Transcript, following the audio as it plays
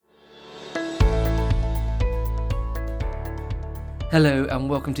Hello and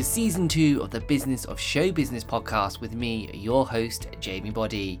welcome to Season 2 of the Business of Show Business podcast with me, your host, Jamie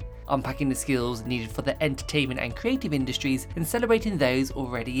Body. Unpacking the skills needed for the entertainment and creative industries and celebrating those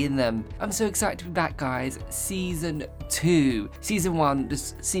already in them. I'm so excited to be back, guys. Season 2. Season 1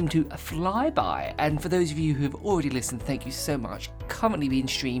 just seemed to fly by, and for those of you who have already listened, thank you so much. Currently being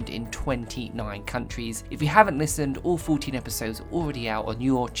streamed in 29 countries. If you haven't listened, all 14 episodes are already out on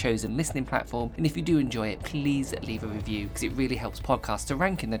your chosen listening platform, and if you do enjoy it, please leave a review because it really helps podcasts to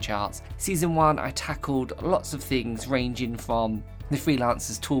rank in the charts. Season 1, I tackled lots of things ranging from the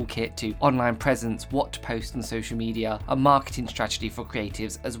freelancer's toolkit to online presence, what to post on social media, a marketing strategy for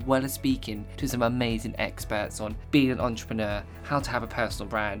creatives, as well as speaking to some amazing experts on being an entrepreneur, how to have a personal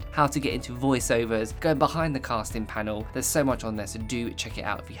brand, how to get into voiceovers, going behind the casting panel. There's so much on there, so do check it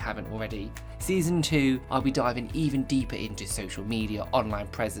out if you haven't already. Season 2, I'll be diving even deeper into social media, online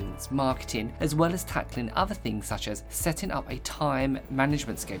presence, marketing, as well as tackling other things such as setting up a time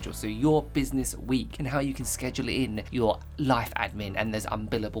management schedule, so your business week, and how you can schedule in your life admin and there's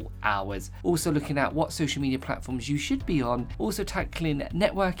unbillable hours. Also looking at what social media platforms you should be on, also tackling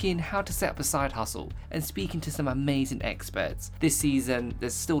networking, how to set up a side hustle, and speaking to some amazing experts. This season,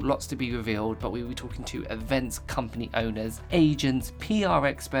 there's still lots to be revealed, but we'll be talking to events company owners, agents, PR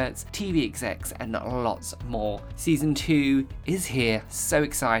experts, TV execs, and lots more. Season 2 is here, so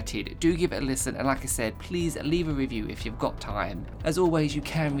excited. Do give it a listen, and like I said, please leave a review if you've got time. As always, you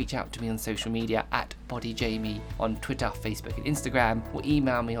can reach out to me on social media at BodyJamie on Twitter, Facebook, and Instagram, or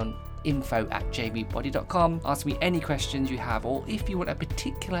email me on info@jamiebody.com. Ask me any questions you have, or if you want a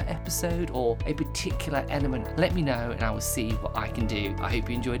particular episode or a particular element, let me know and I will see what I can do. I hope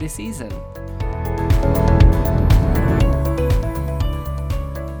you enjoy this season.